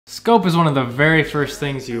Scope is one of the very first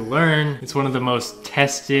things you learn. It's one of the most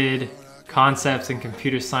tested concepts in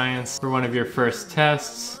computer science for one of your first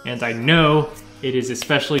tests. And I know it is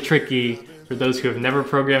especially tricky for those who have never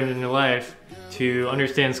programmed in their life to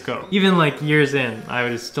understand scope. Even like years in, I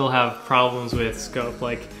would still have problems with scope.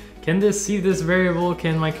 Like, can this see this variable?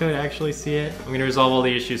 Can my code actually see it? I'm gonna resolve all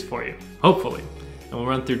the issues for you, hopefully. And we'll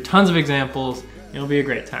run through tons of examples. It'll be a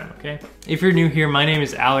great time, okay? If you're new here, my name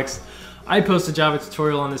is Alex. I post a Java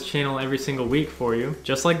tutorial on this channel every single week for you,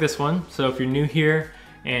 just like this one. So if you're new here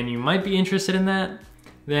and you might be interested in that,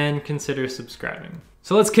 then consider subscribing.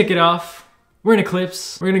 So let's kick it off. We're in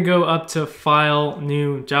Eclipse. We're gonna go up to File,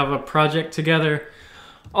 New Java Project together.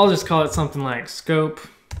 I'll just call it something like Scope.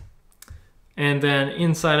 And then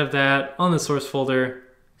inside of that, on the source folder,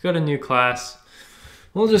 go to New Class.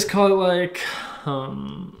 We'll just call it like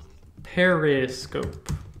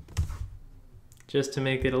Periscope, just to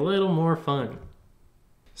make it a little more fun.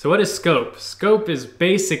 So what is scope? Scope is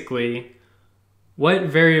basically what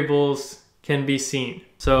variables can be seen.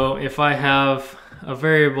 So if I have a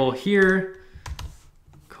variable here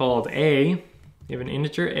called a, you have an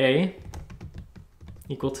integer a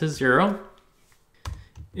equal to 0.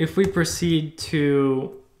 If we proceed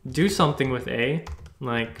to do something with a,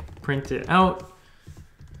 like print it out,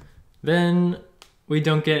 then we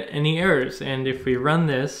don't get any errors. And if we run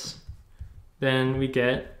this, then we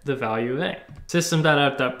get the value of a.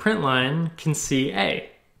 System.out.println can see a.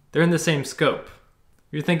 They're in the same scope.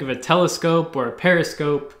 If you think of a telescope or a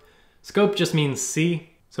periscope, scope just means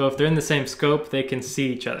see. So if they're in the same scope, they can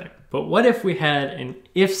see each other. But what if we had an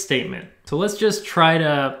if statement? So let's just try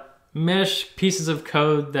to mesh pieces of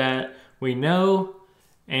code that we know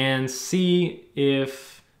and see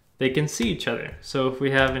if they can see each other. So if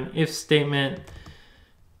we have an if statement,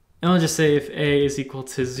 and I'll just say if a is equal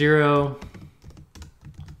to 0,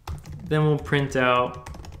 then we'll print out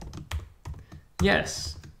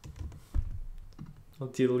yes. I'll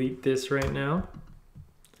delete this right now.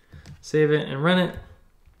 Save it and run it.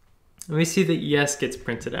 And we see that yes gets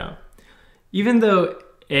printed out. Even though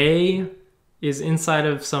a is inside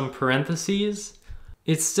of some parentheses,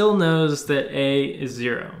 it still knows that a is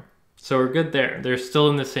 0. So we're good there. They're still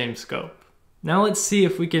in the same scope. Now let's see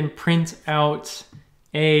if we can print out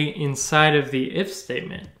a inside of the if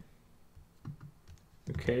statement.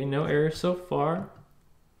 Okay, no error so far.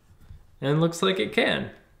 And looks like it can.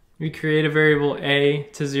 We create a variable a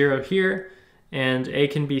to 0 here, and a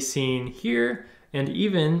can be seen here, and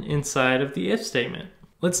even inside of the if statement.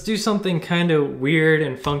 Let's do something kind of weird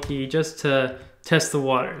and funky just to test the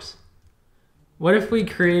waters. What if we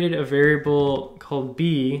created a variable called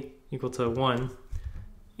b equal to 1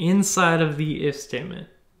 inside of the if statement?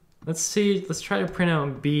 Let's see, let's try to print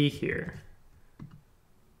out b here.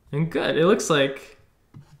 And good, it looks like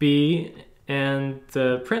b and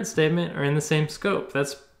the print statement are in the same scope.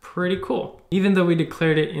 That's pretty cool, even though we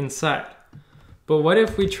declared it inside. But what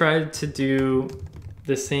if we tried to do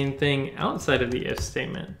the same thing outside of the if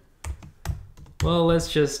statement? Well,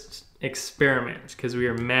 let's just experiment, because we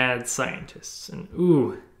are mad scientists. And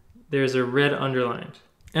ooh, there's a red underlined.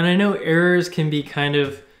 And I know errors can be kind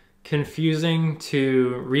of confusing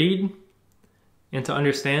to read and to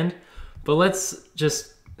understand, but let's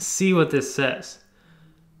just see what this says.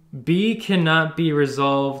 B cannot be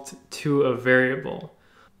resolved to a variable.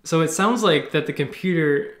 So it sounds like that the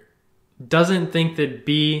computer doesn't think that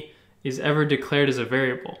b is ever declared as a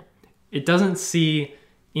variable. It doesn't see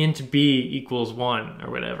int b equals 1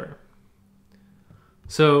 or whatever.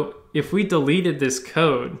 So if we deleted this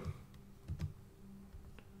code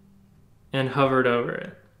and hovered over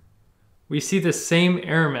it, we see the same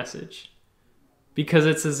error message, because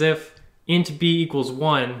it's as if int b equals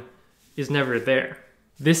 1 is never there.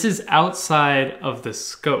 This is outside of the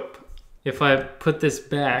scope. If I put this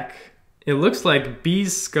back, it looks like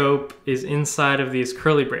b's scope is inside of these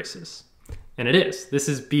curly braces. And it is. This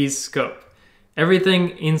is b's scope.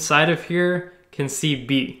 Everything inside of here can see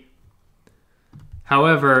b.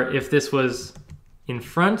 However, if this was in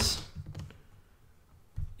front,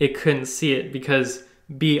 it couldn't see it, because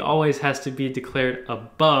b always has to be declared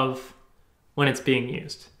above when it's being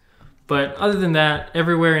used. But other than that,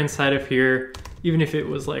 everywhere inside of here, even if it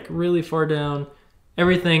was like really far down,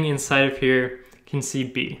 everything inside of here can see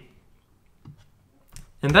b.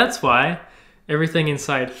 And that's why everything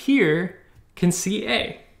inside here can see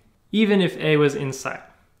a, even if a was inside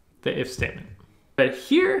the if statement. But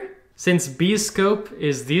here, since b's scope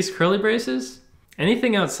is these curly braces,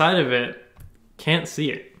 anything outside of it can't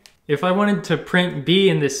see it. If I wanted to print b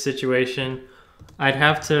in this situation, I'd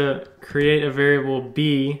have to create a variable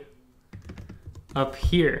b up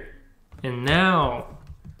here. And now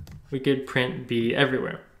we could print b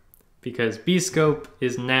everywhere. because B scope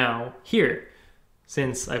is now here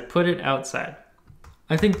since I put it outside.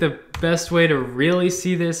 I think the best way to really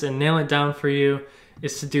see this and nail it down for you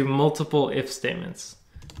is to do multiple if statements,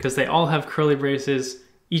 because they all have curly braces,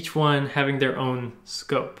 each one having their own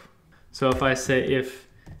scope. So if I say if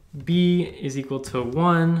B is equal to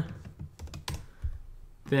 1,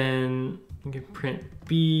 then you can print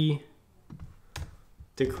B,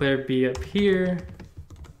 declare B up here,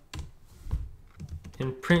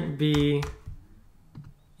 and print B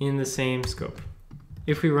in the same scope.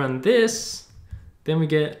 If we run this, then we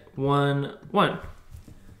get 1, 1,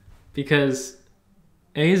 because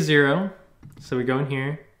A is 0, so we go in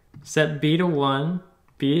here, set B to 1,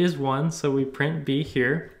 B is 1, so we print B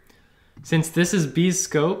here. Since this is B's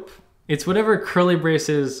scope, it's whatever curly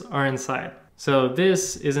braces are inside. So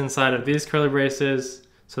this is inside of these curly braces,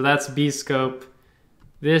 so that's B's scope.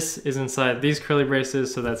 This is inside these curly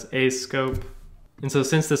braces, so that's A's scope. And so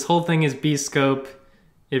since this whole thing is B's scope,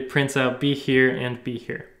 it prints out B here and B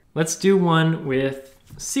here. Let's do one with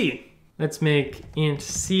C. Let's make int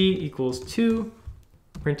C equals 2,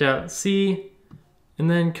 print out C,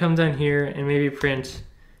 and then come down here and maybe print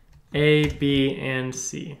A, B, and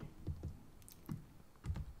C.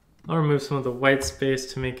 I'll remove some of the white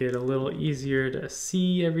space to make it a little easier to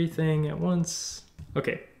see everything at once.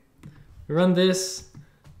 Okay, we run this,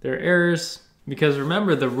 there are errors, because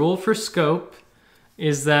remember the rule for scope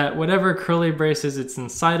is that whatever curly braces it's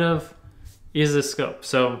inside of is a scope.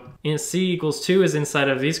 So int C equals 2 is inside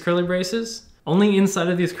of these curly braces. Only inside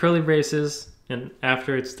of these curly braces, and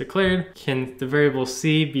after it's declared, can the variable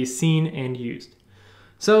C be seen and used.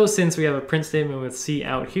 So since we have a print statement with C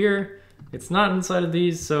out here, it's not inside of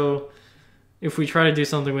these, so if we try to do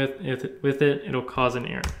something with it, it'll cause an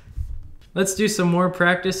error. Let's do some more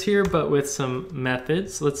practice here, but with some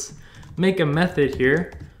methods. Let's make a method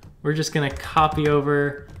here. We're just gonna copy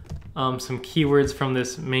over some keywords from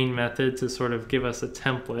this main method to sort of give us a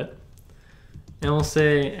template. And we'll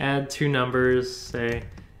say add 2 numbers, say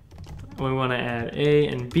we wanna add A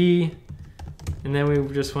and B, and then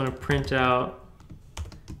we just wanna print out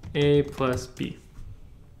A plus B.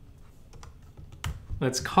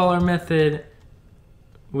 Let's call our method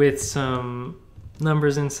with some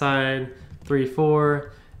numbers inside, 3,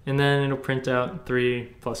 4, and then it'll print out 3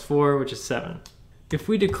 plus 4, which is 7. If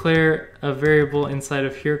we declare a variable inside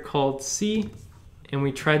of here called C, and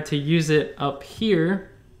we tried to use it up here,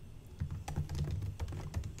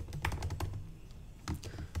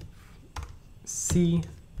 C,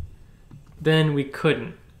 then we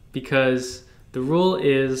couldn't, because the rule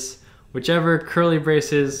is whichever curly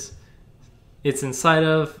braces it's inside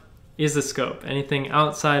of is the scope. Anything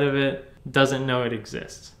outside of it doesn't know it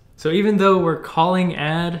exists. So even though we're calling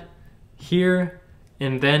add here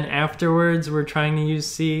and then afterwards we're trying to use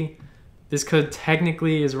C, this code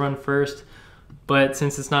technically is run first, but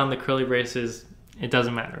since it's not in the curly braces, it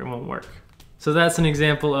doesn't matter, it won't work. So that's an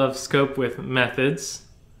example of scope with methods.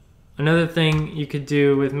 Another thing you could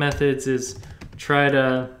do with methods is try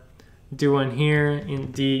to do one here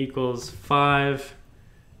in D equals 5,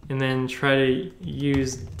 and then try to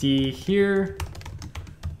use D here,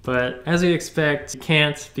 but as we expect, you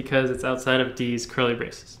can't because it's outside of D's curly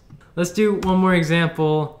braces. Let's do one more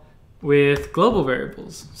example with global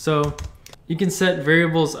variables. So you can set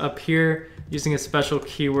variables up here using a special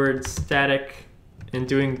keyword static and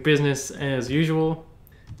doing business as usual.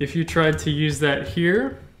 If you tried to use that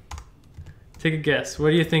here, take a guess. What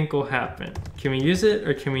do you think will happen? Can we use it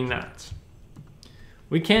or can we not?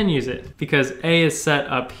 We can use it because A is set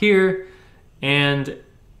up here and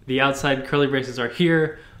the outside curly braces are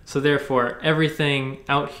here. So therefore everything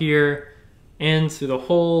out here and through the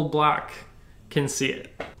whole block can see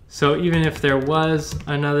it. So even if there was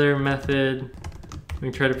another method,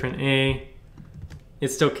 we try to print A, it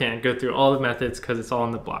still can't go through all the methods because it's all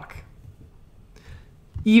in the block.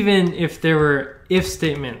 Even if there were if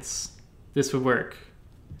statements, this would work.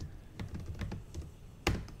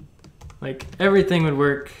 Like everything would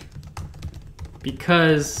work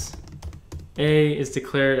because A is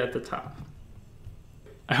declared at the top.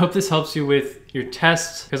 I hope this helps you with your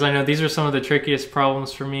tests because I know these are some of the trickiest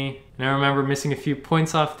problems for me. And I remember missing a few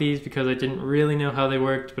points off these because I didn't really know how they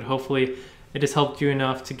worked, but hopefully it has helped you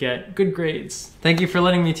enough to get good grades. Thank you for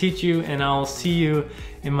letting me teach you, and I'll see you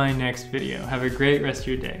in my next video. Have a great rest of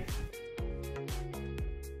your day.